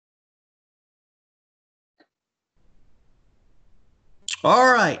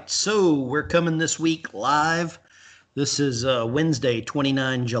All right, so we're coming this week live. This is Wednesday,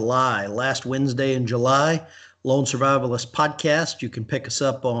 29 July, last Wednesday in July. Lone Survivalist Podcast. You can pick us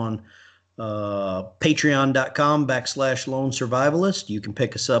up on patreon.com/ Lone Survivalist. You can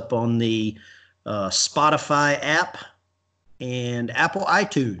pick us up on the Spotify app and Apple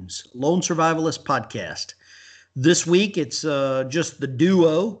iTunes, Lone Survivalist Podcast. This week, it's just the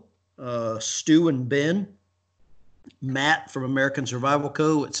duo, Stu and Ben. Matt from American Survival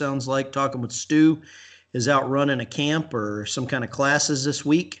Co., it sounds like, talking with Stu, is out running a camp or some kind of classes this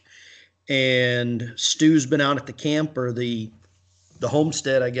week. And Stu's been out at the camp or the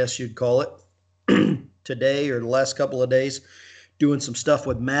homestead, I guess you'd call it, today or the last couple of days, doing some stuff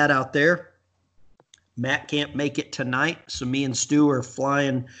with Matt out there. Matt can't make it tonight, so me and Stu are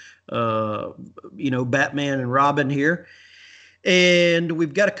flying, Batman and Robin here. And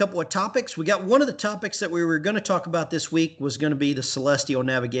we've got a couple of topics. We got one of the topics that we were going to talk about this week was going to be the celestial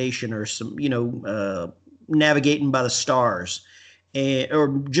navigation or some, navigating by the stars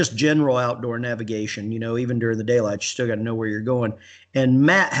or just general outdoor navigation, even during the daylight, you still got to know where you're going. And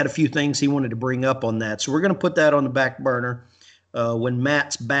Matt had a few things he wanted to bring up on that. So we're going to put that on the back burner. When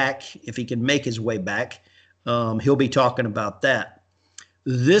Matt's back, if he can make his way back, he'll be talking about that.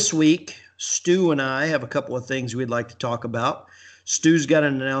 This week, Stu and I have a couple of things we'd like to talk about. Stu's got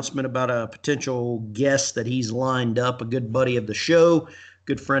an announcement about a potential guest that he's lined up, a good buddy of the show,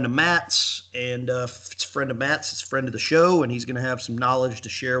 good friend of Matt's, and if it's a friend of Matt's, it's a friend of the show, and he's going to have some knowledge to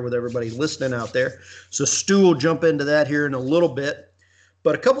share with everybody listening out there. So Stu will jump into that here in a little bit.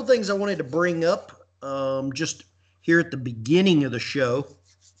 But a couple things I wanted to bring up just here at the beginning of the show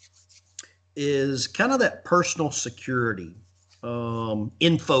is kind of that personal security,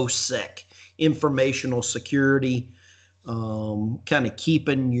 InfoSec, informational security, kind of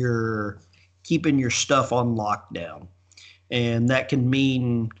keeping your stuff on lockdown. And that can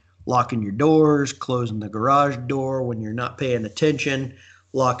mean locking your doors, closing the garage door when you're not paying attention,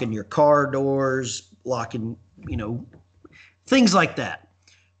 locking your car doors, locking, things like that.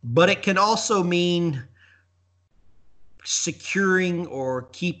 But it can also mean securing or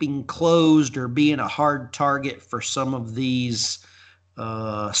keeping closed or being a hard target for some of these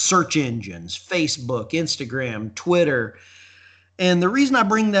search engines, Facebook, Instagram, Twitter. And the reason I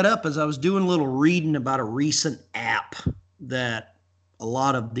bring that up is I was doing a little reading about a recent app that a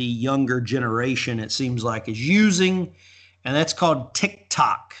lot of the younger generation, it seems like, is using, and that's called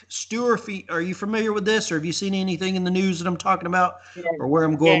TikTok. Stu, are you familiar with this, or have you seen anything in the news that I'm talking about, or where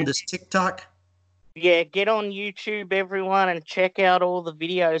I'm going with this TikTok? Yeah, get on YouTube, everyone, and check out all the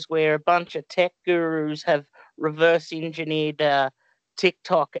videos where a bunch of tech gurus have reverse engineered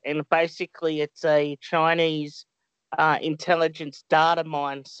TikTok, and basically it's a Chinese intelligence data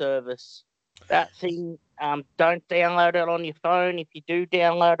mine service. That thing, don't download it on your phone. If you do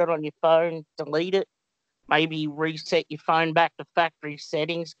download it on your phone, delete it. Maybe reset your phone back to factory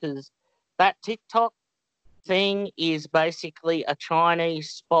settings, because that TikTok thing is basically a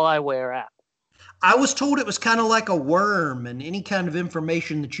Chinese spyware app. I was told it was kind of like a worm, and any kind of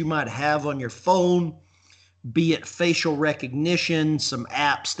information that you might have on your phone, be it facial recognition, some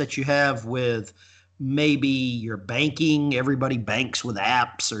apps that you have with maybe your banking. Everybody banks with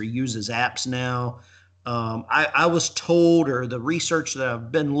apps or uses apps now. I was told, or the research that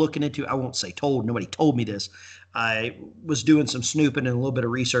I've been looking into, I won't say told, nobody told me this. I was doing some snooping and a little bit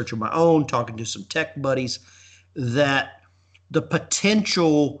of research of my own, talking to some tech buddies, that the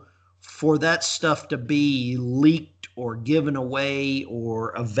potential for that stuff to be leaked or given away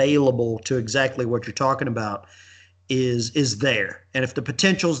or available to exactly what you're talking about is there. And if the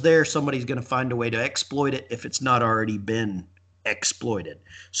potential's there, somebody's going to find a way to exploit it if it's not already been exploited.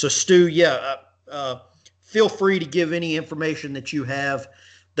 So Stu, feel free to give any information that you have.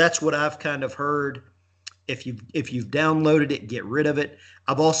 That's what I've kind of heard. If you've downloaded it, get rid of it.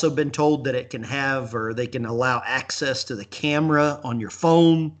 I've also been told that it can have, or they can allow access to the camera on your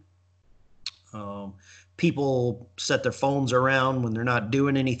phone. People set their phones around when they're not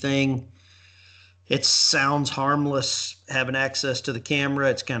doing anything. It sounds harmless having access to the camera.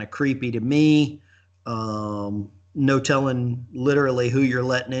 It's kind of creepy to me. No telling literally who you're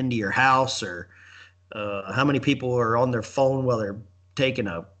letting into your house, or how many people are on their phone while they're taking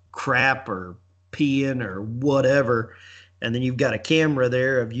a crap or peeing or whatever. And then you've got a camera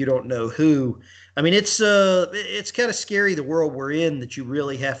there of you don't know who. I mean, it's kind of scary, the world we're in, that you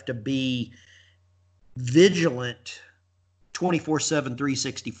really have to be vigilant 24/7,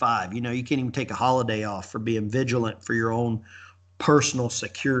 365. You can't even take a holiday off for being vigilant for your own personal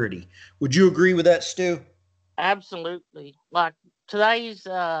security. Would you agree with that, Stu? Absolutely. Like today's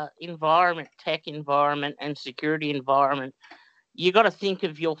environment, tech environment, and security environment you got to think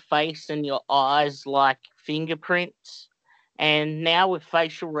of your face and your eyes like fingerprints. And now with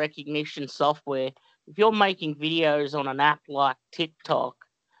facial recognition software, if you're making videos on an app like TikTok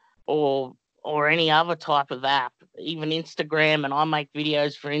or any other type of app, even Instagram, and I make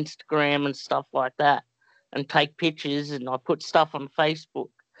videos for Instagram and stuff like that, and take pictures, and I put stuff on Facebook.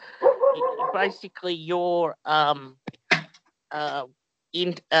 Basically, your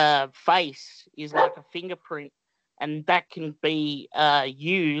face is like a fingerprint, and that can be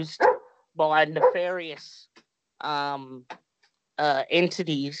used by nefarious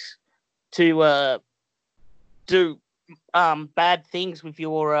entities to do bad things with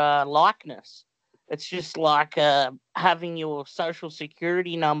your likeness. It's just like having your social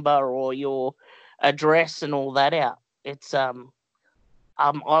security number or your address and all that out. It's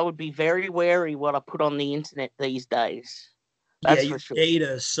I would be very wary what I put on the internet these days. That's Your for sure.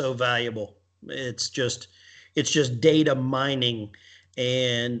 data is so valuable. It's just data mining.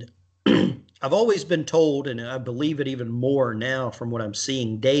 And I've always been told, and I believe it even more now from what I'm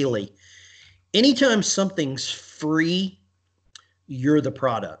seeing daily, anytime something's free, you're the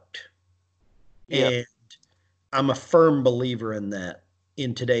product. Yep. And I'm a firm believer in that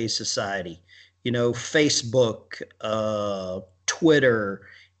in today's society. Facebook, Twitter,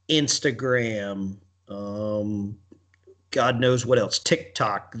 Instagram, God knows what else,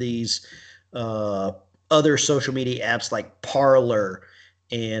 TikTok, these other social media apps like Parler,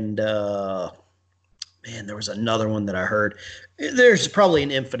 and man, there was another one that I heard. There's probably an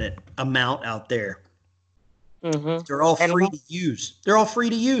infinite amount out there. Mm-hmm. They're all free to use. They're all free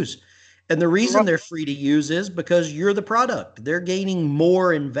to use. And the reason they're free to use is because you're the product. They're gaining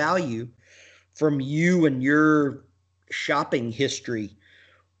more in value from you and your shopping history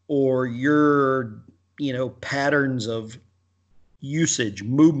or your, patterns of usage,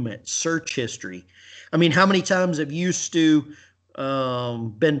 movement, search history. I mean, how many times have you, Stu,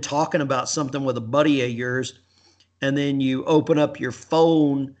 been talking about something with a buddy of yours, and then you open up your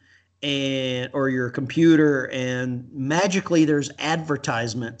phone or your computer, and magically there's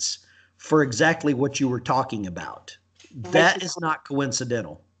advertisements for exactly what you were talking about? That is not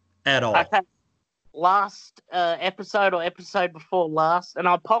coincidental at all. Okay. Last episode or episode before last, and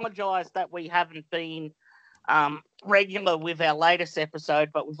I apologize that we haven't been regular with our latest episode,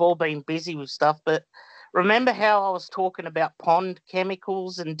 but we've all been busy with stuff. But remember how I was talking about pond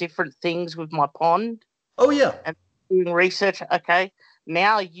chemicals and different things with my pond? Oh, yeah. And doing research. Okay.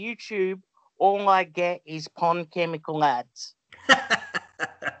 Now YouTube, all I get is pond chemical ads.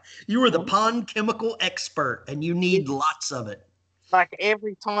 You are the pond chemical expert, and you need lots of it. Like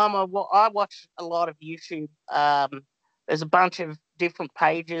every time I watch a lot of YouTube, there's a bunch of different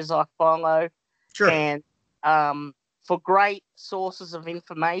pages I follow. Sure. And for great sources of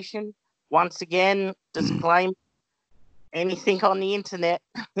information, once again, disclaim anything on the internet,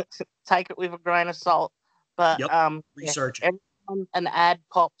 take it with a grain of salt. But research it. Every time an ad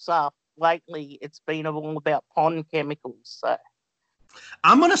pops up lately, it's been all about pond chemicals. So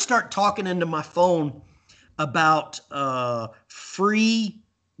I'm going to start talking into my phone about free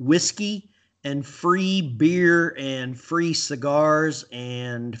whiskey and free beer and free cigars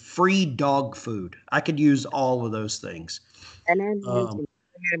and free dog food. I could use all of those things. And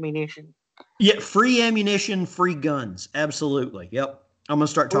ammunition. Yeah, free ammunition, free guns. Absolutely. Yep. I'm going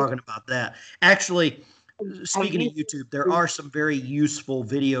to start talking about that. Actually, speaking of YouTube, there are some very useful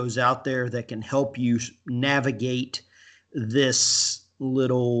videos out there that can help you navigate this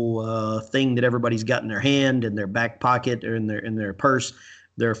little thing that everybody's got in their hand, in their back pocket, or in their purse,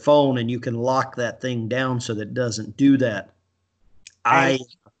 their phone, and you can lock that thing down so that it doesn't do that.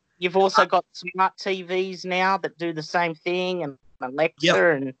 You've also got smart TVs now that do the same thing, and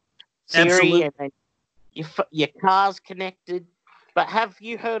Alexa and Siri, absolutely. and your car's connected. But have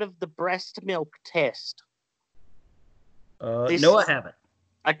you heard of the breast milk test? No, I haven't.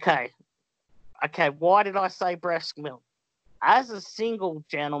 Okay. Why did I say breast milk? As a single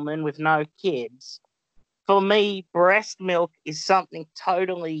gentleman with no kids, for me, breast milk is something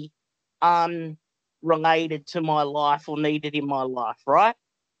totally unrelated to my life or needed in my life, right?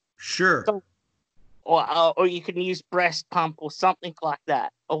 Sure. So, or you can use breast pump or something like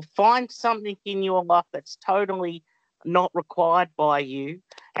that. Or find something in your life that's totally not required by you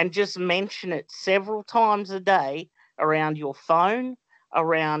and just mention it several times a day around your phone,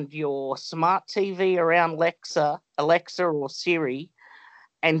 around your smart TV, around Alexa or Siri,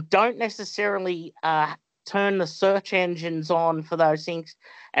 and don't necessarily turn the search engines on for those things.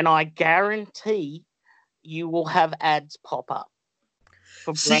 And I guarantee you will have ads pop up.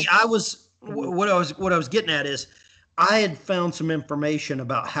 See, what I was getting at is I had found some information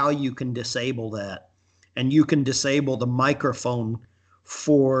about how you can disable that. and you can disable the microphone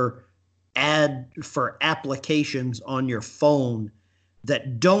for applications on your phone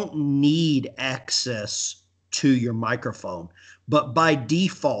that don't need access to your microphone. But by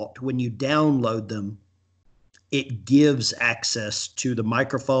default, when you download them, it gives access to the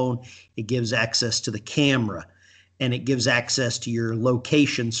microphone, it gives access to the camera, and it gives access to your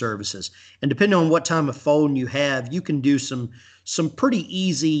location services. And depending on what time of phone you have, you can do some pretty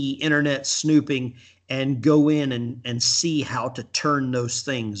easy internet snooping and go in and see how to turn those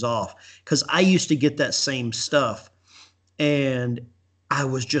things off. Because I used to get that same stuff, and I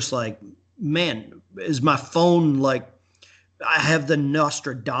was just like, man, is my phone like, I have the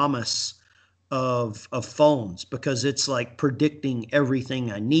Nostradamus of phones, because it's like predicting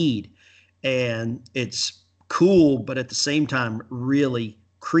everything I need, and it's cool, but at the same time really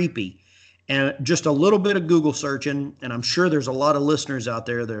creepy. And just a little bit of Google searching, and I'm sure there's a lot of listeners out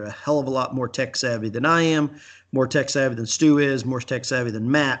there that are a hell of a lot more tech savvy than I am, more tech savvy than Stu is, more tech savvy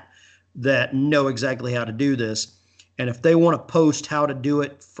than Matt, that know exactly how to do this. And if they want to post how to do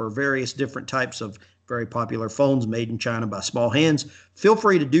it for various different types of very popular phones made in China by small hands, feel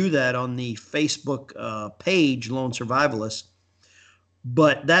free to do that on the Facebook page, Lone Survivalist.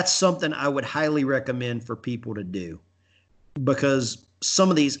 But that's something I would highly recommend for people to do, because some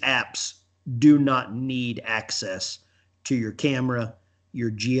of these apps do not need access to your camera,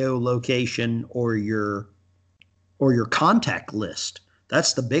 your geolocation, or your contact list.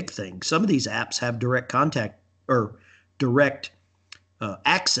 That's the big thing. Some of these apps have direct contact or direct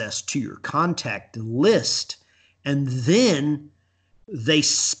access to your contact list, and then they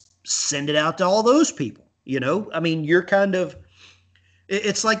send it out to all those people. You know, I mean, you're kind of,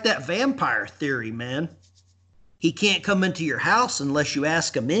 it's like that vampire theory, man. He can't come into your house unless you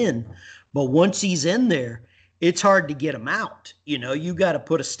ask him in, but once he's in there, it's hard to get him out. You know, you got to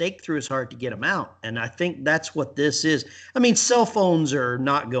put a stake through his heart to get him out. And I think that's what this is. I mean, cell phones are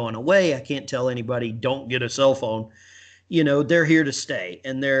not going away. I can't tell anybody don't get a cell phone. You know, they're here to stay,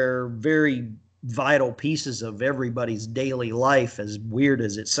 and they're very vital pieces of everybody's daily life, as weird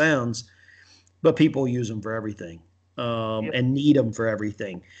as it sounds, but people use them for everything, and need them for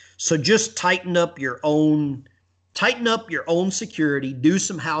everything. So just tighten up your own security, do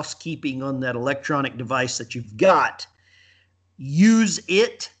some housekeeping on that electronic device that you've got. Use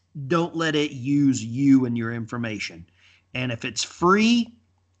it. Don't let it use you and your information. And if it's free,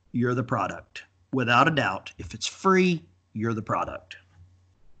 you're the product. Without a doubt, if it's free, you're the product.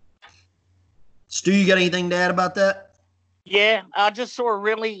 Stu, you got anything to add about that? Yeah, I just saw a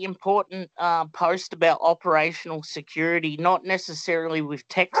really important post about operational security, not necessarily with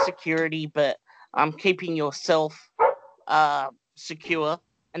tech security, but keeping yourself secure.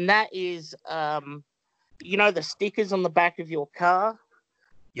 And that is, the stickers on the back of your car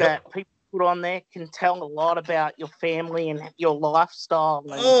that people put on there can tell a lot about your family and your lifestyle.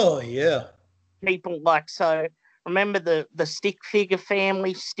 And oh, yeah. people so remember the stick figure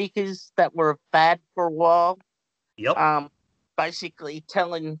family stickers that were bad for a while? Yep. Basically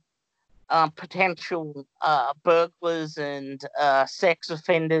telling potential burglars and sex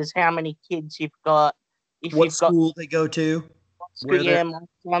offenders how many kids you've got. If what you've school got, they go to,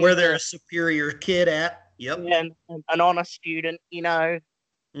 where they're a superior kid at. Yep. And an honor student,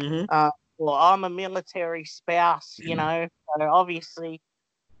 Mm-hmm. Well, I'm a military spouse, so obviously,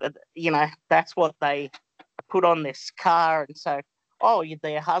 that's what they put on this car. And so,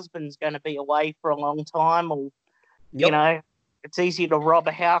 their husband's going to be away for a long time, or, it's easy to rob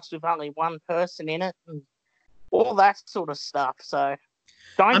a house with only one person in it, and all that sort of stuff. So,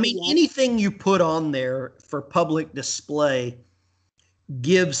 anything you put on there for public display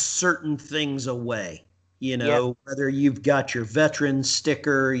gives certain things away. Whether you've got your veteran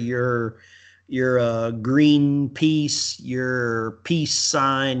sticker, your Greenpeace, your peace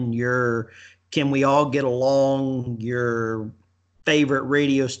sign, your can we all get along, your favorite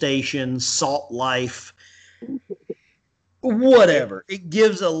radio station, Salt Life, whatever. It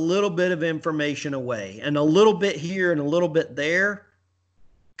gives a little bit of information away, and a little bit here and a little bit there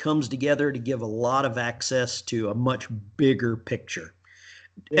comes together to give a lot of access to a much bigger picture.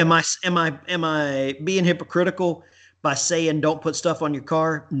 Yeah. Am I being hypocritical by saying don't put stuff on your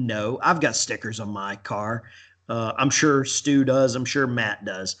car? No, I've got stickers on my car. I'm sure Stu does. I'm sure Matt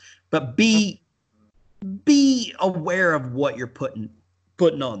does. But be aware of what you're putting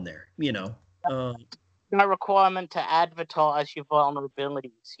on there. No requirement to advertise your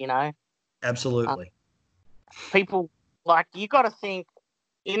vulnerabilities. Absolutely. People you got to think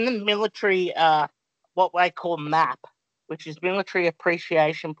in the military. What they call MAP, which is military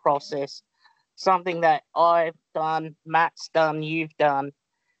appreciation process, something that I've done, Matt's done, you've done.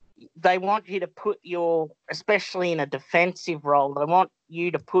 they want you to put especially in a defensive role, they want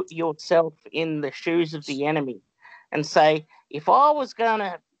you to put yourself in the shoes of the enemy and say, if I was going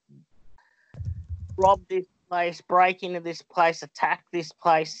to rob this place, break into this place, attack this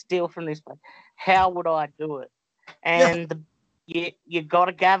place, steal from this place, how would I do it? And you got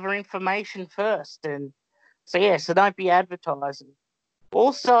to gather information first. And so don't be advertising.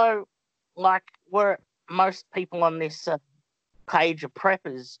 Also, like where most people on this page are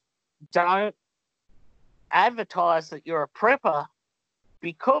preppers, don't advertise that you're a prepper,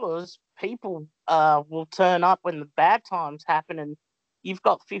 because people will turn up when the bad times happen and you've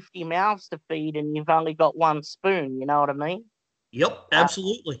got 50 mouths to feed and you've only got one spoon. You know what I mean? Yep,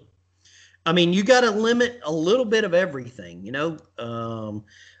 absolutely. I mean, you got to limit a little bit of everything, you know.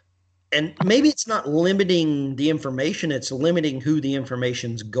 And maybe it's not limiting the information, it's limiting who the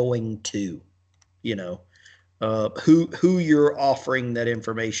information's going to, you know, who you're offering that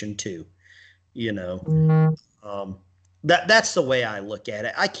information to, you know. That's the way I look at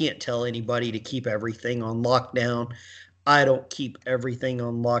it. I can't tell anybody to keep everything on lockdown. I don't keep everything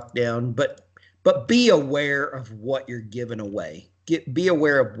on lockdown, but be aware of what you're giving away. Be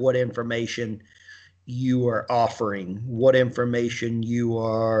aware of what information you are offering, what information you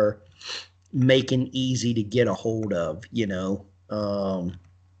are making easy to get a hold of, you know.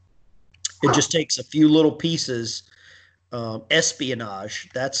 It just takes a few little pieces. Espionage,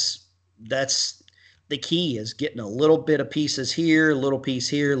 that's the key, is getting a little bit of pieces here, a little piece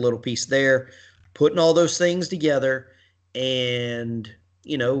here, a little piece there, putting all those things together, and,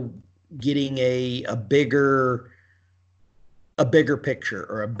 you know, getting a bigger picture,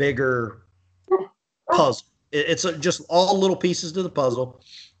 or a bigger puzzle. It's just all little pieces to the puzzle.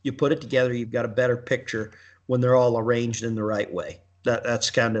 You put it together, you've got a better picture when they're all arranged in the right way. That's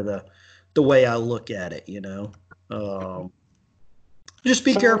kind of the way I look at it, you know. Just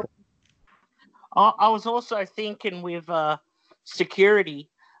be careful. I was also thinking with security.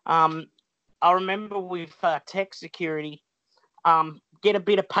 I remember with tech security, get a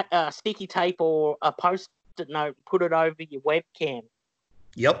bit of sticky tape or a post-it note, put it over your webcam.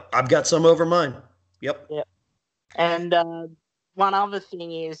 Yep, I've got some over mine. Yep. And one other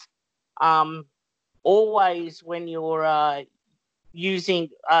thing is, always when you're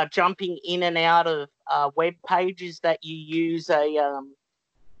jumping in and out of web pages, that you use a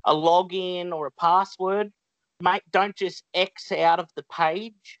login or a password. Don't just X out of the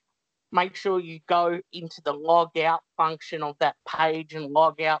page. Make sure you go into the log out function of that page and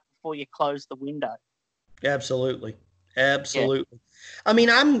log out before you close the window. Absolutely. Yeah. I mean,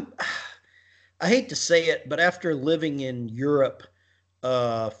 I hate to say it, but after living in Europe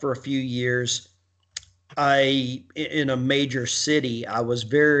for a few years, in a major city, I was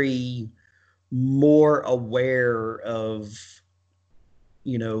very more aware of,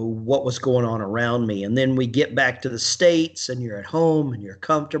 you know, what was going on around me. And then we get back to the States and you're at home and you're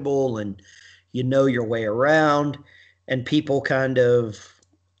comfortable and you know your way around, and people kind of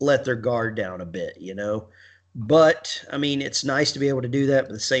let their guard down a bit, you know. But I mean, it's nice to be able to do that, but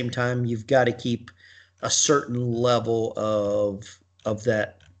at the same time, you've got to keep a certain level of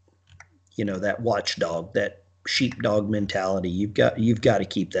that, you know, that watchdog, that sheepdog mentality. You've got to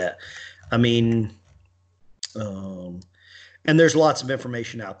keep that. I mean, and there's lots of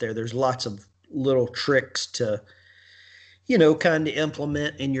information out there. There's lots of little tricks to, you know, kind of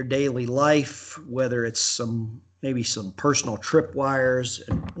implement in your daily life, whether it's maybe some personal tripwires.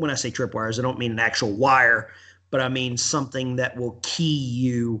 And when I say tripwires, I don't mean an actual wire, but I mean something that will key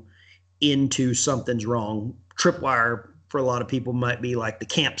you into something's wrong. Tripwire for a lot of people might be like the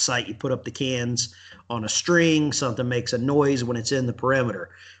campsite. You put up the cans on a string, something makes a noise when it's in the perimeter.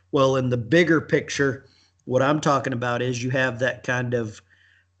 Well, in the bigger picture, what I'm talking about is you have that kind of,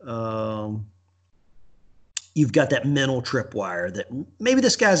 you've got that mental tripwire that maybe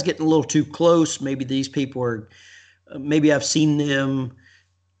this guy's getting a little too close. Maybe these people are, maybe I've seen them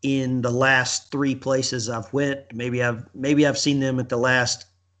in the last 3 places I've went. Maybe I've seen them at the last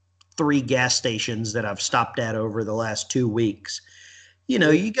 3 gas stations that I've stopped at over the last 2 weeks. You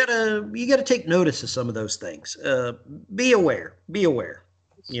know, you gotta take notice of some of those things. Be aware.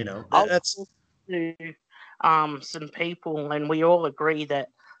 You know, that's some people, and we all agree that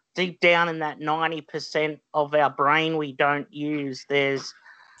deep down in that 90% of our brain we don't use, there's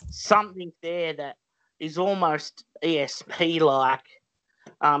something there that is almost ESP like.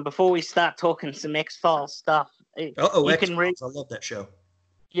 Before we start talking some X-Files stuff, X-Files, I love that show.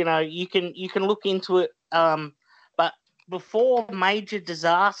 You know, you can look into it. But before major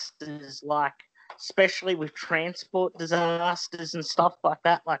disasters, like especially with transport disasters and stuff like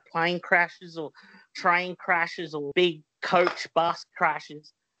that, like plane crashes or train crashes or big coach bus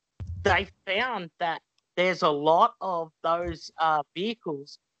crashes, they found that there's a lot of those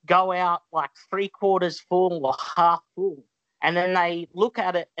vehicles go out like 3/4 full or half full. And then they look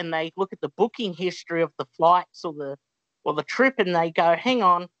at it and they look at the booking history of the flights or the trip, and they go, hang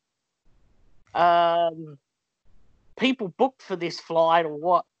on, people booked for this flight or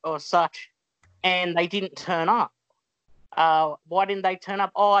what or such, and they didn't turn up. Why didn't they turn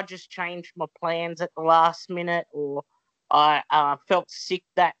up? Oh, I just changed my plans at the last minute, or I felt sick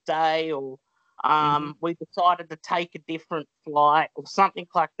that day, or we decided to take a different flight or something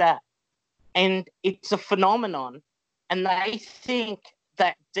like that. And it's a phenomenon. And they think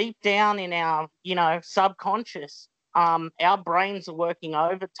that deep down in our, subconscious, our brains are working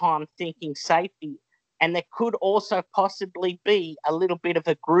overtime thinking safety. And there could also possibly be a little bit of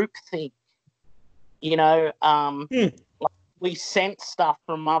a group thing. Like we sense stuff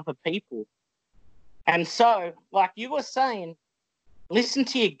from other people. And so, like you were saying, listen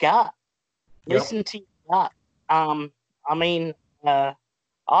to your gut. Yep. Listen to your gut. I've been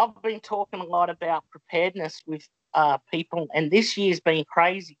talking a lot about preparedness with people, and this year's been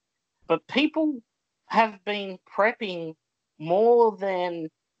crazy. But people have been prepping more than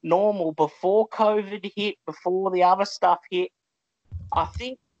normal before COVID hit, before the other stuff hit. I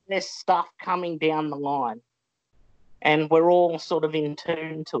think there's stuff coming down the line, and we're all sort of in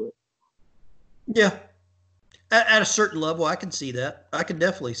tune to it. Yeah. At a certain level, I can see that. I can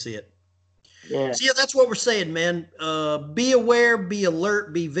definitely see it. Yeah. So, yeah, that's what we're saying, man. Be aware, be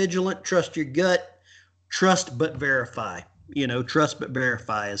alert, be vigilant, trust your gut, trust but verify. Trust but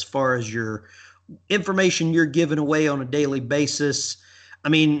verify as far as your information you're giving away on a daily basis. I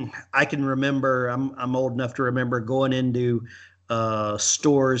mean, I can remember, I'm old enough to remember going into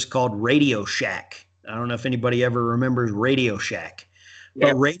stores called Radio Shack. I don't know if anybody ever remembers Radio Shack.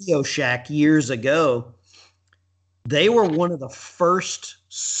 Yeah. But Radio Shack years ago, they were one of the first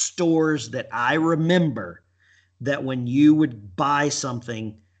stores that I remember that when you would buy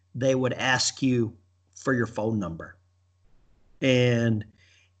something, they would ask you for your phone number. And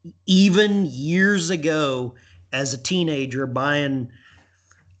even years ago, as a teenager buying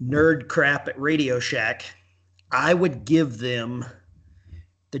nerd crap at Radio Shack, I would give them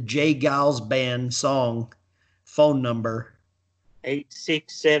the J. Giles Band song phone number.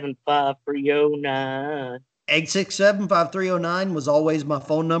 8675309. 867-5309 was always my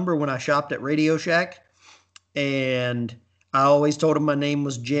phone number when I shopped at Radio Shack. And I always told them my name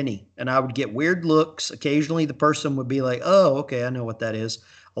was Jenny. And I would get weird looks. Occasionally the person would be like, oh, okay, I know what that is.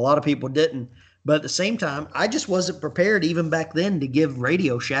 A lot of people didn't. But at the same time, I just wasn't prepared even back then to give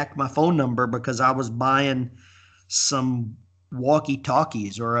Radio Shack my phone number because I was buying some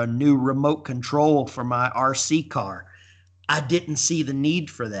walkie-talkies or a new remote control for my RC car. I didn't see the need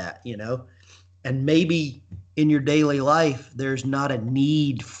for that, And maybe in your daily life, there's not a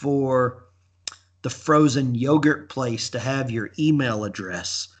need for the frozen yogurt place to have your email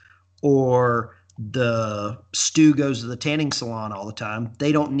address, or the Stu goes to the tanning salon all the time.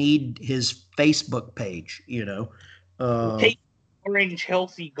 They don't need his Facebook page, Keep orange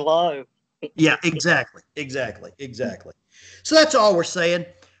healthy glow. Yeah, exactly. So that's all we're saying.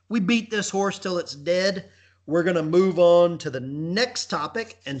 We beat this horse till it's dead. We're going to move on to the next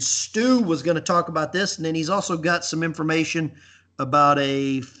topic, and Stu was going to talk about this, and then he's also got some information about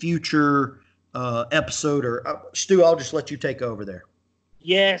a future episode. Or Stu, I'll just let you take over there.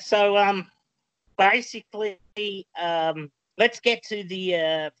 Yeah, so basically, let's get to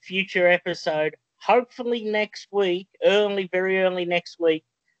the future episode. Hopefully next week, very early next week,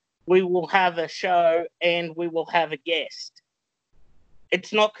 we will have a show and we will have a guest.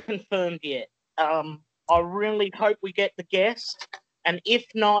 It's not confirmed yet. I really hope we get the guest, and if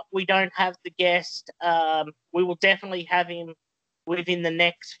not, we don't have the guest. We will definitely have him within the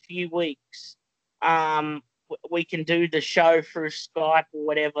next few weeks. We can do the show through Skype or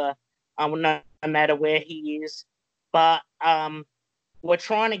whatever, no matter where he is. But we're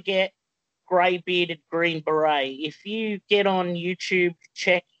trying to get Grey-Bearded Green Beret. If you get on YouTube,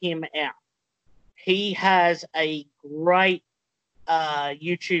 check him out. He has a great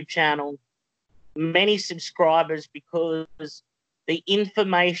YouTube channel, many subscribers, because the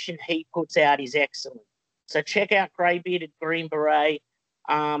information he puts out is excellent. So check out Grey-Bearded Green Beret.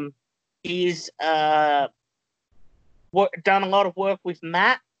 He's done a lot of work with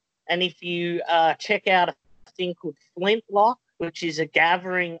Matt, and if you check out a thing called Flintlock, which is a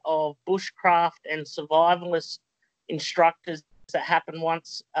gathering of bushcraft and survivalist instructors that happen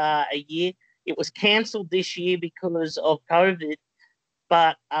once a year. It was cancelled this year because of COVID,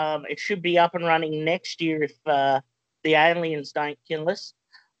 but it should be up and running next year if the aliens don't kill us.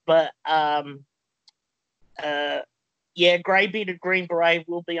 But yeah, Greybearded Green Beret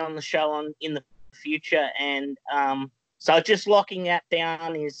will be on the show in the future, and so just locking that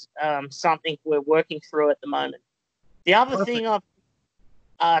down is something we're working through at the moment. The other Perfect. thing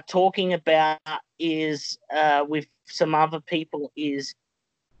I'm talking about is with some other people is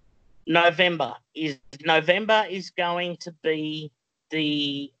November is going to be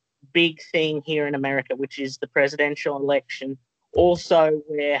the big thing here in America, which is the presidential election. Also,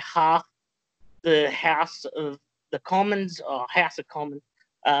 where half the House of the Commons or House of Commons,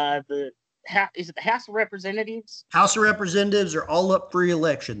 is it the House of Representatives? House of Representatives are all up for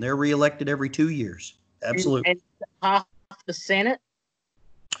re-election. They're reelected every 2 years. Absolutely. And half the Senate.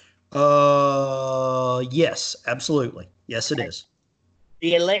 Yes, absolutely. Yes, it is.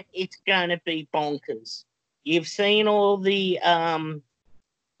 It's going to be bonkers. You've seen all the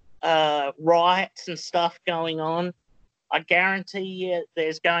riots and stuff going on. I guarantee you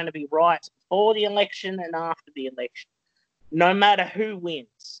there's going to be riots before the election and after the election. No matter who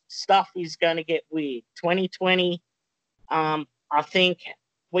wins, stuff is going to get weird. 2020, I think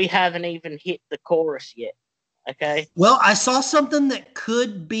we haven't even hit the chorus yet. Okay. Well, I saw something that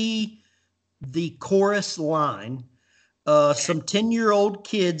could be the chorus line. Some 10-year-old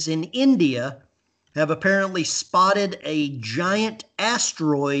kids in India have apparently spotted a giant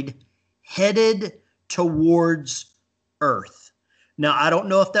asteroid headed towards Earth. Now, I don't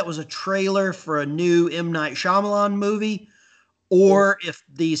know if that was a trailer for a new M. Night Shyamalan movie, or if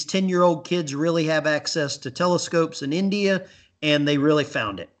these 10-year-old kids really have access to telescopes in India and they really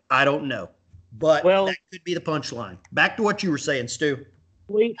found it. I don't know. But that could be the punchline. Back to what you were saying, Stu.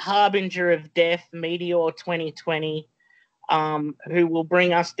 Sweet harbinger of death, Meteor 2020, who will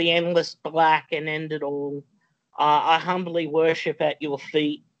bring us the endless black and end it all. I humbly worship at your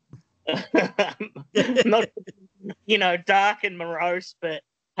feet. Not, dark and morose, but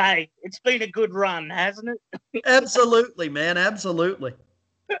hey, it's been a good run, hasn't it? Absolutely, man. Absolutely.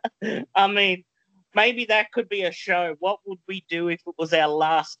 I mean, maybe that could be a show. What would we do if it was our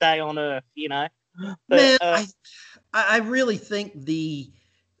last day on Earth, But, man, I really think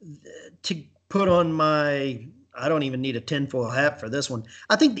to put on my, I don't even need a tinfoil hat for this one.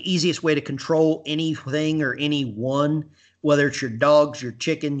 I think the easiest way to control anything or anyone, whether it's your dogs, your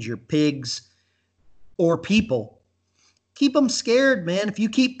chickens, your pigs, or people, keep them scared, man. If you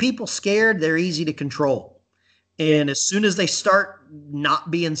keep people scared, they're easy to control. And as soon as they start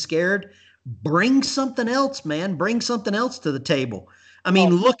not being scared, bring something else, man. Bring something else to the table. I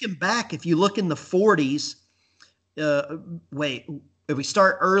mean, looking back, if you look in the 40s, if we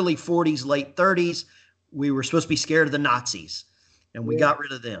start early 40s, late 30s, we were supposed to be scared of the Nazis, and we got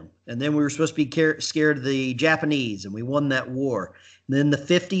rid of them. And then we were supposed to be scared of the Japanese, and we won that war. And then the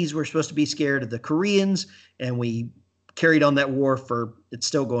 50s, we're supposed to be scared of the Koreans, and we carried on that war it's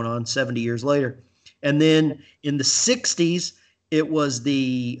still going on 70 years later. And then in the 60s, it was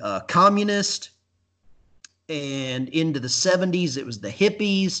the communist, and into the 70s, it was the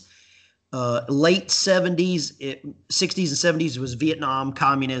hippies. Late 70s, 60s and 70s, it was Vietnam,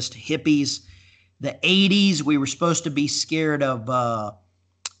 communist, hippies. The 80s, we were supposed to be scared of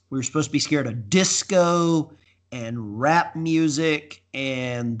disco and rap music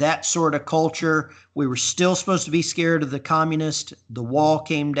and that sort of culture. We were still supposed to be scared of the communist. The wall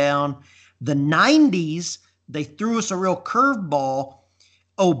came down. The 90s, they threw us a real curveball.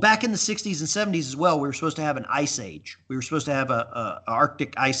 Oh, back in the 60s and 70s as well, we were supposed to have an ice age. We were supposed to have a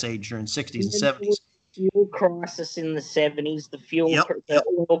Arctic ice age during the 60s and 70s. Fuel crisis in the 70s, the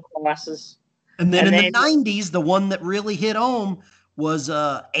oil crisis. And then in the 90s, the one that really hit home was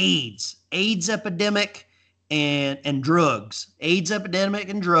AIDS epidemic and drugs. AIDS epidemic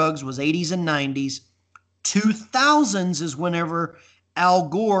and drugs was 80s and 90s. 2000s is whenever Al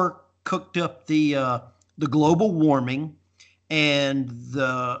Gore cooked up the global warming, and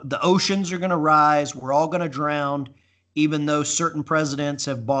the oceans are going to rise. We're all going to drown, even though certain presidents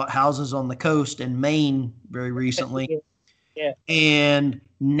have bought houses on the coast in Maine very recently. Yeah. And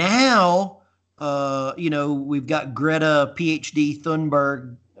now, we've got Greta PhD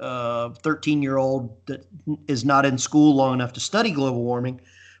Thunberg, 13-year-old that is not in school long enough to study global warming,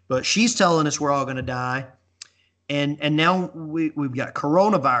 but she's telling us we're all going to die. And now we've got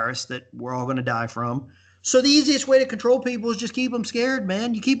coronavirus that we're all going to die from. So the easiest way to control people is just keep them scared,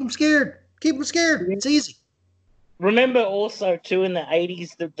 man. You keep them scared. Keep them scared. It's easy. Remember also, too, in the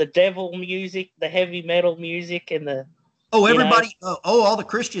 80s, the devil music, the heavy metal music, and the... Oh, everybody... all the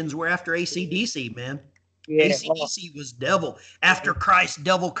Christians were after AC/DC, man. Yeah. AC/DC was devil. After Christ,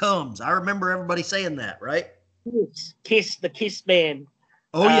 devil comes. I remember everybody saying that, right? Kiss, the Kiss band.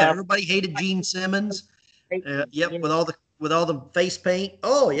 Oh, yeah. Everybody hated Gene Simmons. With all the face paint.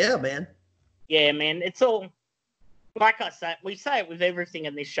 Oh, yeah, man. Yeah, man. It's all like I say, we say it with everything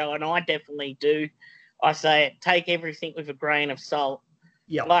in this show, and I definitely do. I say it, take everything with a grain of salt.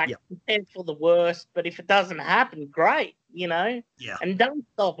 Yeah, Like, yeah, prepare for the worst, but if it doesn't happen, great, you know? yeah, And don't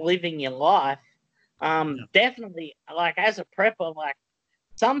stop living your life. yeah. Definitely, like, as a prepper, like,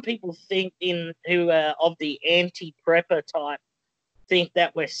 some people think who are of the anti-prepper type think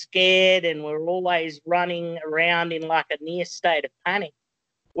that we're scared and we're always running around in like a near state of panic.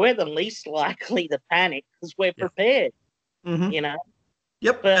 We're the least likely to panic because we're Yeah. prepared, Mm-hmm. you know.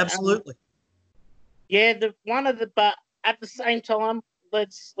 Yep, But absolutely. yeah, but at the same time,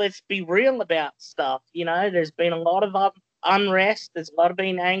 let's be real about stuff. You know, there's been a lot of unrest. There's a lot of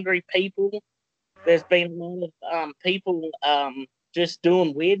been angry people. There's been a lot of people just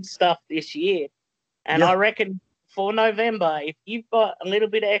doing weird stuff this year. And I Yeah. reckon for November, if you've got a little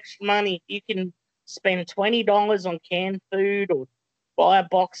bit of extra money, if you can spend $20 on canned food or buy a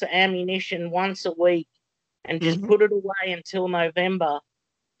box of ammunition once a week and just Mm-hmm. put it away until November,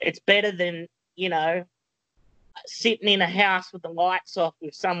 it's better than, you know, sitting in a house with the lights off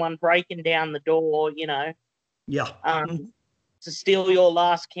with someone breaking down the door, you know, Yeah. um, Mhm. to steal your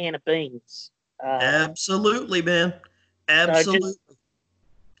last can of beans. Absolutely, man. So just Absolutely.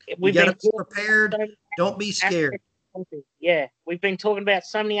 You we've got to been be talking about prepared. so many Don't be scared. aspects of prepping. Yeah, we've been talking about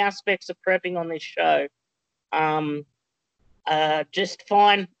so many aspects of prepping on this show. Um, just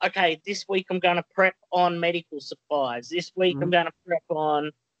fine. Okay, this week I'm going to prep on medical supplies. This week I'm Mhm. going to prep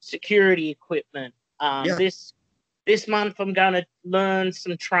on security equipment. Yeah. This month I'm going to learn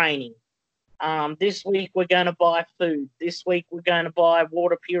some training. This week we're going to buy food. This week we're going to buy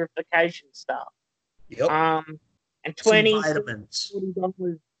water purification stuff. Yep. Um, and Some 20, 30, vitamins.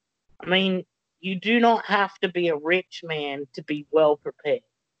 $40. I mean, you do not have to be a rich man to be well prepared.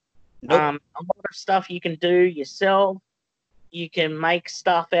 Nope. A lot of stuff you can do yourself. You can make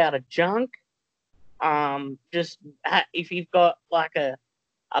stuff out of junk. If you've got like a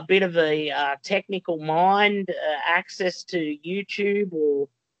bit of a technical mind, access to YouTube, or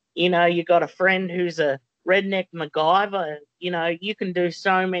you know, you got a friend who's a redneck MacGyver. You know, you can do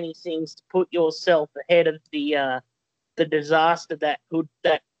so many things to put yourself ahead of the disaster that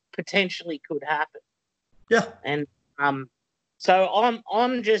potentially could happen. Yeah. And um, so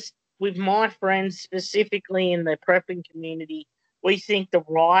I'm just with my friends specifically in the prepping community. We think the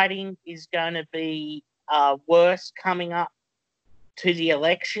writing is going to be worse coming up to the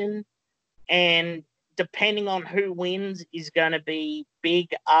election, and depending on who wins is going to be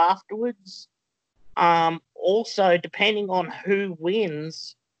big afterwards. Also, depending on who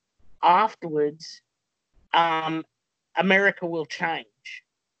wins afterwards, um, America will change.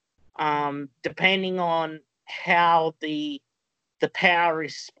 Depending on how the power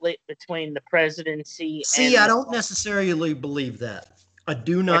is split between the presidency See, and I the don't necessarily believe that. I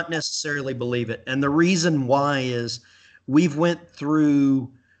do okay, not necessarily believe it. And the reason why is we've went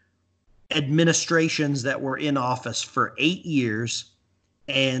through administrations that were in office for 8 years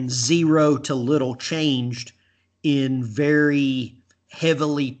and zero to little changed in very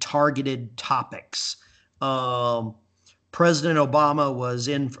heavily targeted topics. Um, President Obama was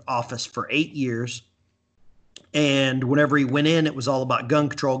in office for 8 years. And whenever he went in, it was all about gun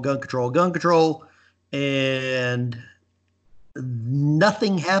control, gun control, gun control. And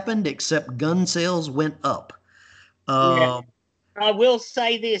nothing happened except gun sales went up. yeah. Um, I will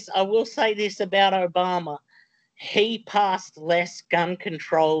say this. I will say this about Obama. He passed less gun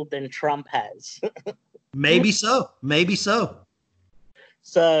control than Trump has. Maybe so. Maybe so.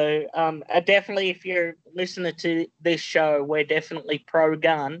 So definitely, if you're listening to this show, we're definitely pro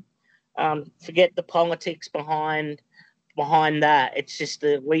gun. Forget the politics behind that. It's just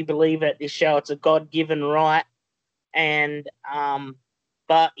that we believe at this show it's a God given right, and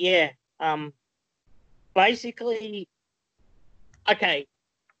but yeah, basically, okay,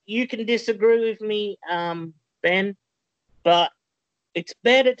 you can disagree with me, Ben, but it's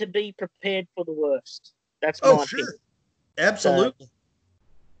better to be prepared for the worst. That's Oh, my opinion. sure. So, Absolutely.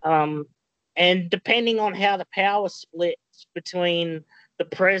 um, and depending on how the power splits between the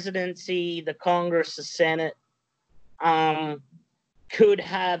presidency, the Congress, the Senate, um, could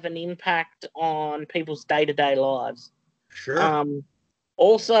have an impact on people's day to day lives. Sure. Um,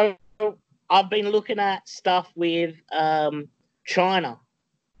 Also, I've been looking at stuff with China.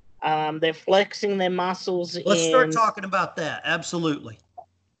 They're flexing their muscles Let's start in. talking about that. Absolutely.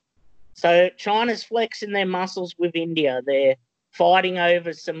 So China's flexing their muscles with India. They're fighting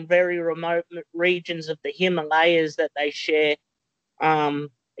over some very remote regions of the Himalayas that they share.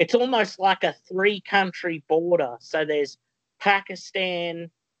 It's almost like a three-country border. So there's Pakistan,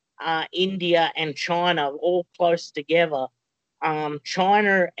 India, and China all close together.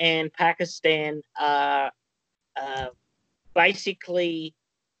 China and Pakistan are basically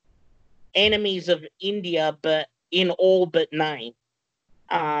enemies of India, but in all but name.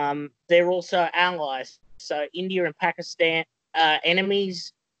 They're also allies. So India and Pakistan are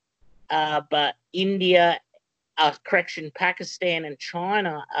enemies, but Pakistan and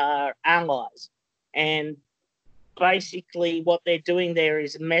China are allies. And basically what they're doing there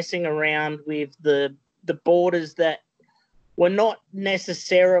is messing around with the borders that were not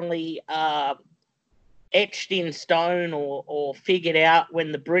necessarily etched in stone or figured out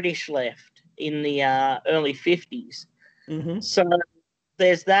when the British left in the early 50s. Mm-hmm. So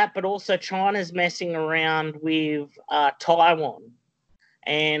there's that, but also China's messing around with Taiwan.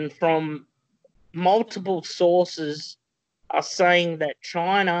 And from multiple sources are saying that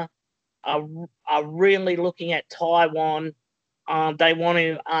China are really looking at Taiwan. They want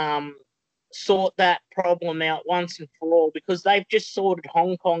to sort that problem out once and for all, because they've just sorted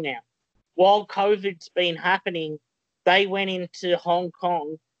Hong Kong out. While COVID's been happening, they went into Hong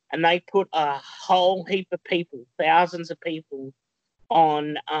Kong and they put a whole heap of people, thousands of people,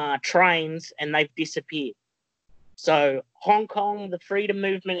 on trains, and they've disappeared. So Hong Kong, the freedom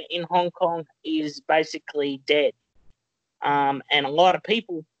movement in Hong Kong is basically dead. And a lot of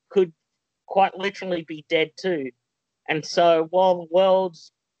people could quite literally be dead too. And so while the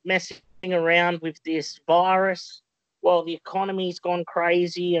world's messing around with this virus, while the economy's gone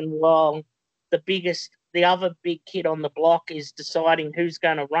crazy, and while the other big kid on the block is deciding who's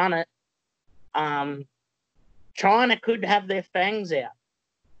going to run it, China could have their fangs out.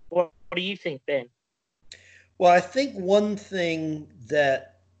 What do you think, Ben? Well, I think one thing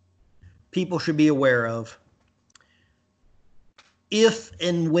that people should be aware of, if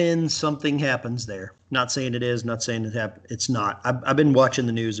and when something happens there, not saying it is, not saying it's not. I've been watching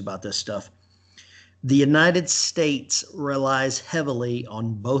the news about this stuff. The United States relies heavily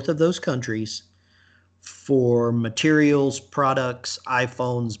on both of those countries for materials, products,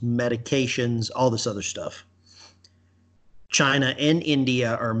 iPhones, medications, all this other stuff. China and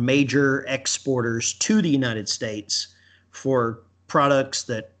India are major exporters to the United States for products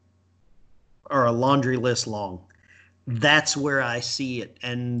that are a laundry list long. That's where I see it.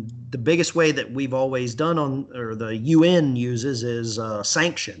 And the biggest way that we've always done or the UN uses, is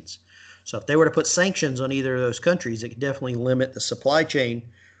sanctions. So if they were to put sanctions on either of those countries, it could definitely limit the supply chain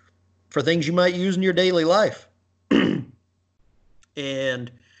for things you might use in your daily life.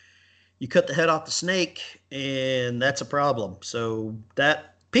 And you cut the head off the snake, and that's a problem. So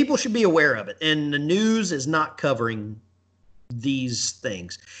that people should be aware of it. And the news is not covering these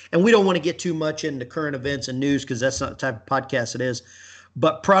things. And we don't want to get too much into current events and news, because that's not the type of podcast it is.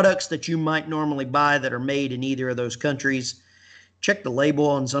 But products that you might normally buy that are made in either of those countries, check the label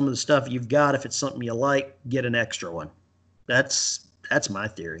on some of the stuff you've got. If it's something you like, get an extra one. That's my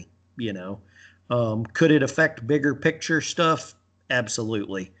theory. Could it affect bigger picture stuff?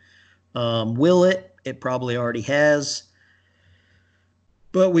 Absolutely. Will it? It probably already has.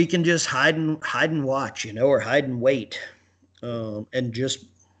 But we can just hide and watch, or hide and wait, and just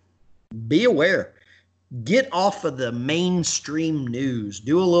be aware. Get off of the mainstream news.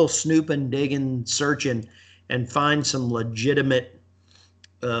 Do a little snooping, digging, searching, and find some legitimate,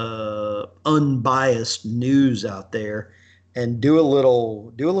 unbiased news out there, and do a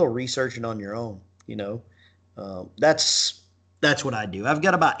little researching on your own. That's what I do. I've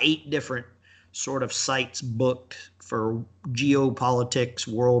got about 8 different sort of sites booked for geopolitics,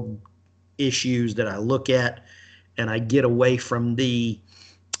 world issues that I look at, and I get away from the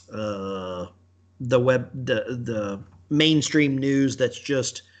mainstream news that's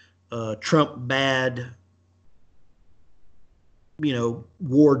just Trump bad,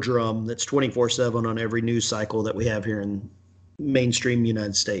 war drum that's 24/7 on every news cycle that we have here in mainstream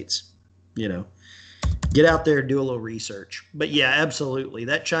United States. Get out there and do a little research. But yeah, absolutely.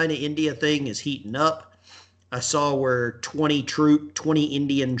 That China-India thing is heating up. I saw where 20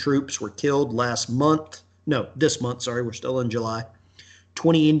 Indian troops were killed this month. Sorry, we're still in July.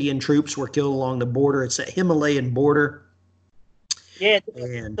 20 Indian troops were killed along the border. It's that Himalayan border. Yeah,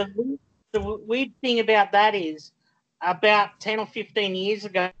 the weird thing about that is, about 10 or 15 years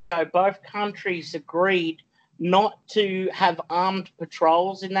ago, both countries agreed not to have armed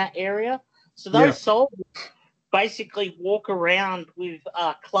patrols in that area. So those soldiers basically walk around with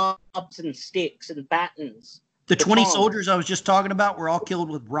clubs and sticks and batons. The 20 soldiers I was just talking about were all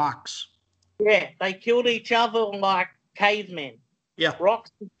killed with rocks. Yeah, they killed each other like cavemen. Yeah. Rocks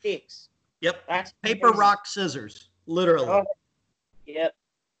and sticks. Yep. That's paper, rock, scissors. Literally. Oh, yep.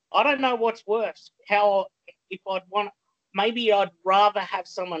 I don't know what's worse. Maybe I'd rather have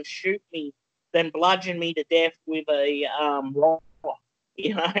someone shoot me than bludgeon me to death with a rock.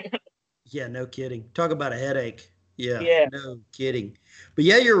 Yeah, no kidding. Talk about a headache. Yeah, Yeah. no kidding. But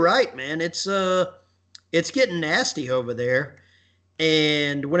yeah, you're right, man. It's getting nasty over there.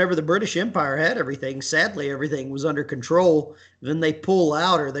 And whenever the British Empire had everything, sadly everything was under control. Then they pull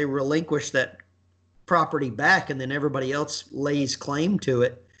out or they relinquish that property back, and then everybody else lays claim to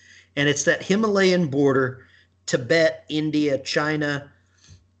it. And it's that Himalayan border, Tibet, India, China,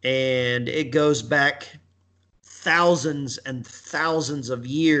 and it goes back thousands and thousands of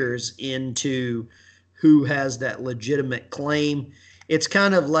years into who has that legitimate claim. It's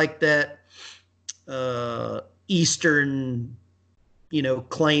kind of like that Eastern,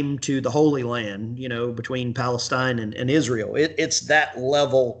 claim to the Holy Land, between Palestine and Israel. It's that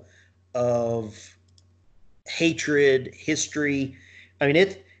level of hatred, history. I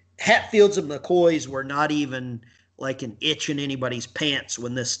mean, Hatfields and McCoys were not even like an itch in anybody's pants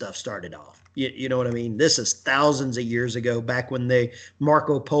when this stuff started off. You know what I mean? This is thousands of years ago, back when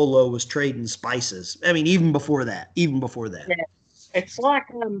Marco Polo was trading spices. I mean, even before that. Yeah. It's like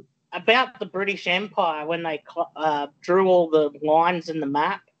about the British Empire when they drew all the lines in the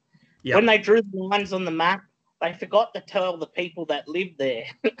map. Yep. When they drew the lines on the map, they forgot to tell the people that lived there.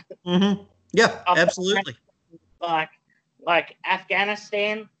 Mm-hmm. Yeah, absolutely. Like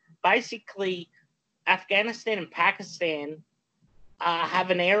Afghanistan, basically, Afghanistan and Pakistan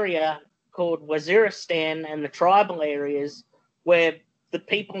have an area called Waziristan and the tribal areas where the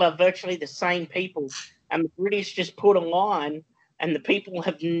people are virtually the same people. And the British just put a line and the people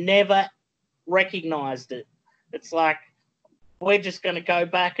have never recognized it. It's like, we're just going to go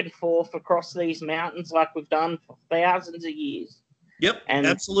back and forth across these mountains like we've done for thousands of years. Yep, and,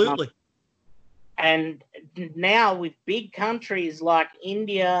 absolutely. And now with big countries like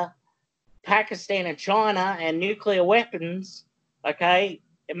India, Pakistan, and China and nuclear weapons, okay,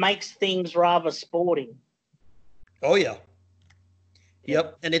 it makes things rather sporting. Oh, yeah.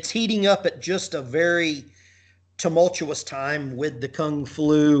 Yep, and it's heating up at just a very tumultuous time with the Kung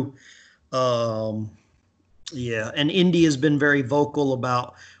Flu. Yeah, and India's been very vocal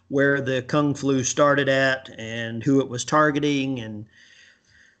about where the Kung Flu started at and who it was targeting. And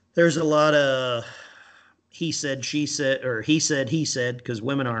there's a lot of he said, she said, or he said, because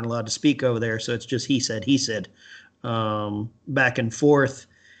women aren't allowed to speak over there. So it's just he said, back and forth.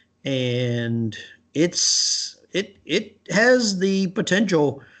 And it has the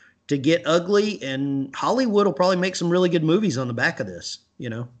potential to get ugly, and Hollywood will probably make some really good movies on the back of this,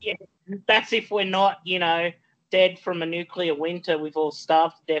 Yeah, that's if we're not, dead from a nuclear winter. We've all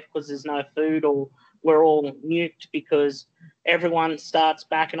starved to death because there's no food, or we're all nuked because everyone starts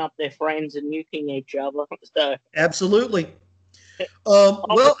backing up their friends and nuking each other. So. Absolutely.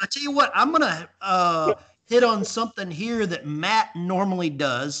 Well, I tell you what, I'm going to hit on something here that Matt normally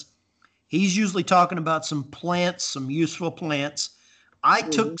does. He's usually talking about some plants, some useful plants. I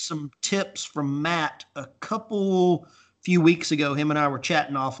took some tips from Matt a few weeks ago. Him and I were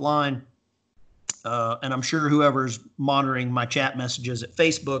chatting offline. And I'm sure whoever's monitoring my chat messages at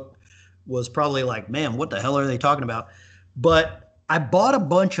Facebook was probably like, man, what the hell are they talking about? But I bought a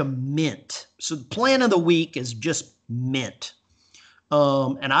bunch of mint. So the plant of the week is just mint.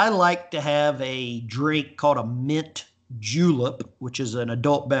 And I like to have a drink called a mint julep, which is an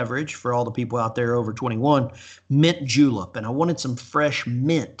adult beverage for all the people out there over 21, mint julep. And I wanted some fresh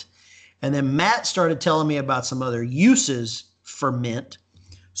mint. And then Matt started telling me about some other uses for mint.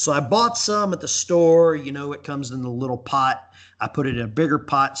 So I bought some at the store. It comes in a little pot. I put it in a bigger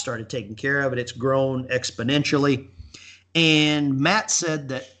pot, started taking care of it. It's grown exponentially. And Matt said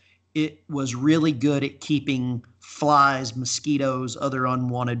that it was really good at keeping flies, mosquitoes, other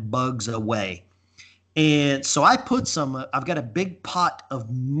unwanted bugs away. And so I put I've got a big pot of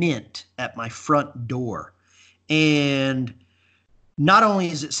mint at my front door. And not only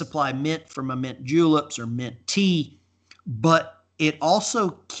does it supply mint for my mint juleps or mint tea, but it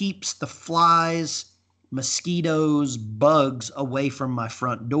also keeps the flies, mosquitoes, bugs away from my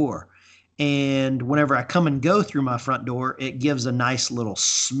front door. And whenever I come and go through my front door, it gives a nice little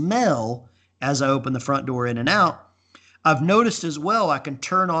smell as I open the front door in and out. I've noticed as well, I can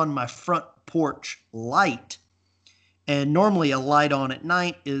turn on my front porch light. And normally a light on at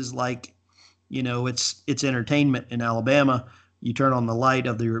night is like, it's entertainment in Alabama. You turn on the light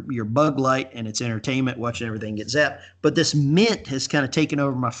of your bug light and it's entertainment, watching everything get zapped. But this mint has kind of taken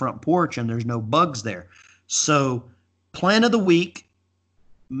over my front porch and there's no bugs there. So plant of the week,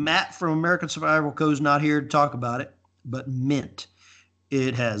 Matt from American Survival Co. is not here to talk about it, but mint.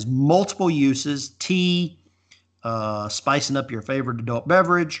 It has multiple uses. Tea, spicing up your favorite adult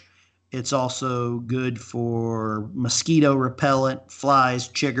beverage. It's also good for mosquito repellent, flies,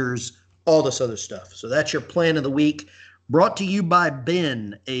 chiggers, all this other stuff. So that's your plant of the week. Brought to you by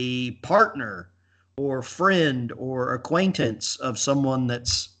Ben, a partner or friend or acquaintance of someone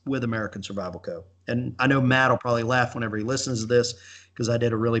that's with American Survival Co. And I know Matt will probably laugh whenever he listens to this because I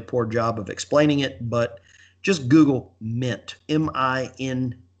did a really poor job of explaining it, but just Google Mint,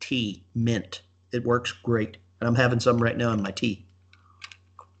 Mint, Mint. It works great. And I'm having some right now in my tea.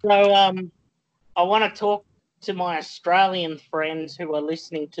 So I want to talk to my Australian friends who are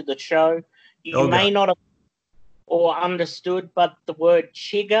listening to the show. You may not have or understood, but the word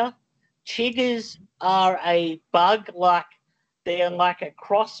chigger. Chiggers are a bug, they're like a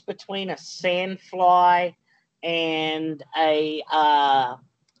cross between a sandfly and a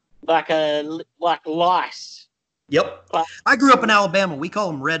like lice. Yep. But, I grew up in Alabama. We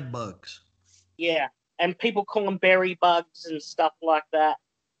call them red bugs. Yeah, and people call them berry bugs and stuff like that.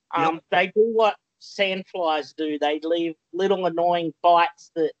 They do what sandflies do. They leave little annoying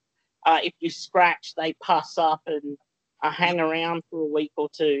bites that if you scratch, they puss up and hang around for a week or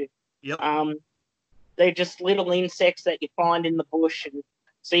two. Yep. They're just little insects that you find in the bush. And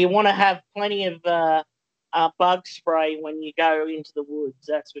so you want to have plenty of bug spray when you go into the woods,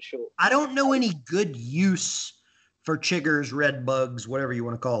 that's for sure. I don't know any good use for chiggers, red bugs, whatever you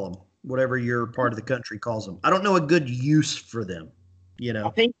want to call them, whatever your part of the country calls them. I don't know a good use for them, you know.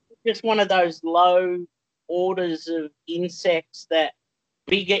 I think it's just one of those low orders of insects that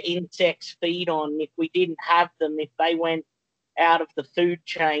bigger insects feed on. If we didn't have them, if they went out of the food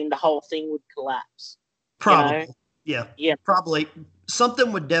chain, the whole thing would collapse. Probably. Yeah. Probably.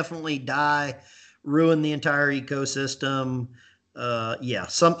 Something would definitely die, ruin the entire ecosystem.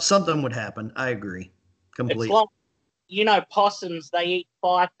 Something would happen. I agree completely. It's like, possums, they eat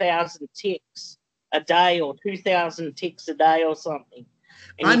 5,000 ticks a day or 2,000 ticks a day or something.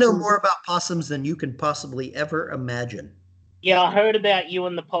 And I know more about possums than you can possibly ever imagine. Yeah, I heard about you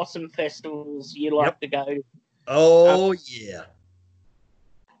and the possum festivals you like to go to. Oh, yeah.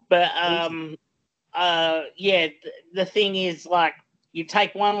 But, the thing is, like, you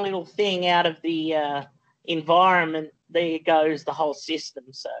take one little thing out of the environment, there goes the whole system.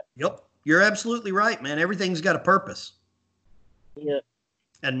 So. Yep. You're absolutely right, man. Everything's got a purpose. Yeah.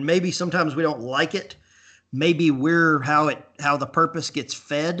 And maybe sometimes we don't like it. Maybe we're how the purpose gets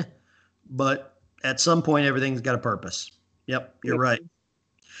fed, but at some point everything's got a purpose. Yep, you're right.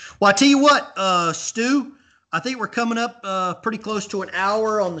 Well, I tell you what, Stu, I think we're coming up pretty close to an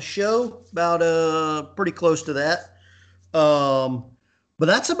hour on the show, about pretty close to that. But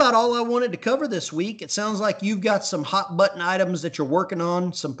that's about all I wanted to cover this week. It sounds like you've got some hot button items that you're working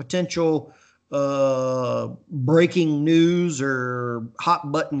on, some potential breaking news or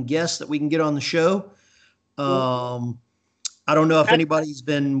hot button guests that we can get on the show. I don't know if anybody's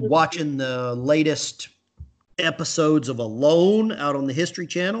been watching the latest episodes of Alone out on the History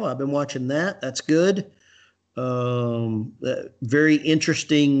Channel. I've been watching that. That's good. Very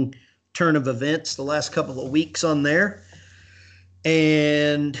interesting turn of events the last couple of weeks on there.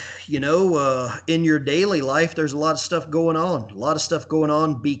 And, in your daily life, there's a lot of stuff going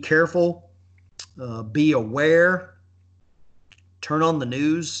on. Be careful. Be aware. Turn on the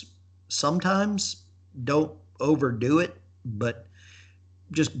news sometimes. Don't overdo it, but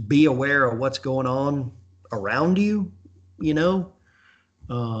just be aware of what's going on around you,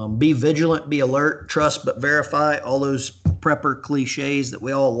 Be vigilant, be alert, trust but verify, all those prepper cliches that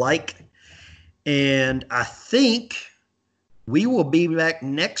we all like. And I think we will be back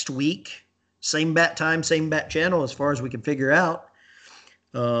next week, same bat time, same bat channel as far as we can figure out,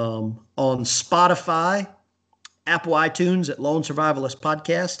 on Spotify, Apple iTunes at Lone Survivalist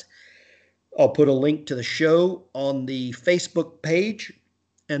Podcast. I'll put a link to the show on the Facebook page.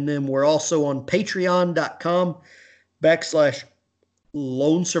 And then we're also on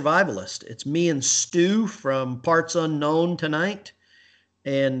patreon.com/Lone Survivalist. It's me and Stu from Parts Unknown tonight.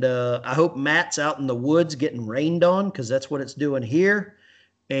 And I hope Matt's out in the woods getting rained on, because that's what it's doing here.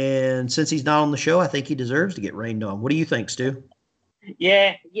 And since he's not on the show, I think he deserves to get rained on. What do you think, Stu?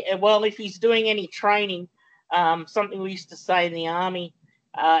 Yeah. Well, if he's doing any training, something we used to say in the Army,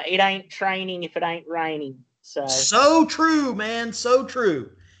 it ain't training if it ain't raining. So true, man. So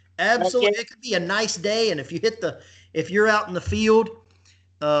true. Absolutely. It could be a nice day, and if you're out in the field,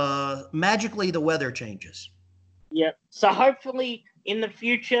 magically the weather changes. Yep. So hopefully in the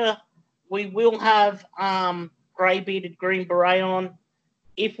future we will have gray-bearded Green Beret on.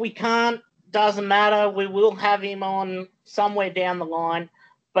 If we can't, doesn't matter. We will have him on somewhere down the line.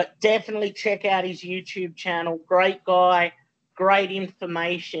 But definitely check out his YouTube channel. Great guy, great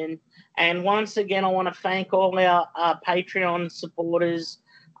information. And once again, I want to thank all our Patreon supporters,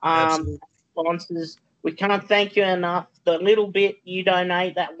 sponsors. We can't thank you enough. The little bit you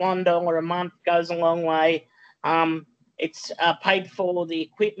donate, that $1 a month, goes a long way. It's paid for the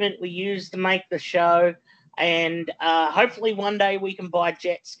equipment we use to make the show. And hopefully one day we can buy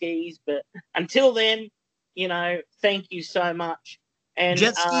jet skis. But until then, thank you so much. And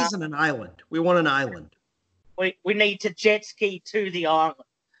jet skis and an island. We want an island. We need to jet ski to the island.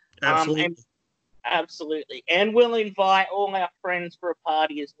 Absolutely. Absolutely. And we'll invite all our friends for a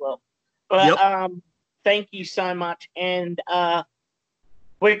party as well. But thank you so much. And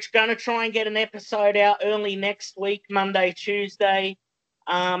we're going to try and get an episode out early next week, Monday, Tuesday.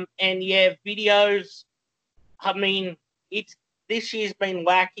 And yeah, videos. I mean, this year's been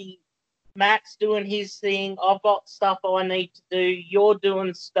wacky. Matt's doing his thing. I've got stuff I need to do. You're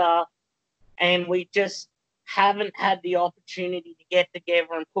doing stuff. And we just haven't had the opportunity to get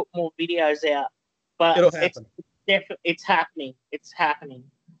together and put more videos out. But it'll happen. It's happening. It's happening.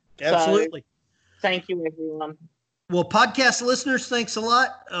 Absolutely. So, thank you, everyone. Well, podcast listeners, thanks a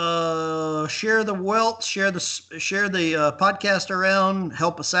lot. Share the wealth, share the podcast around.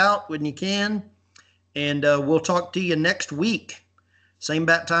 Help us out when you can, and we'll talk to you next week. Same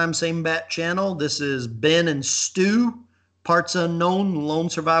bat time, same bat channel. This is Ben and Stu, Parts Unknown, Lone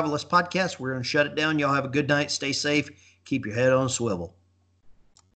Survivalist Podcast. We're going to shut it down. Y'all have a good night. Stay safe. Keep your head on a swivel.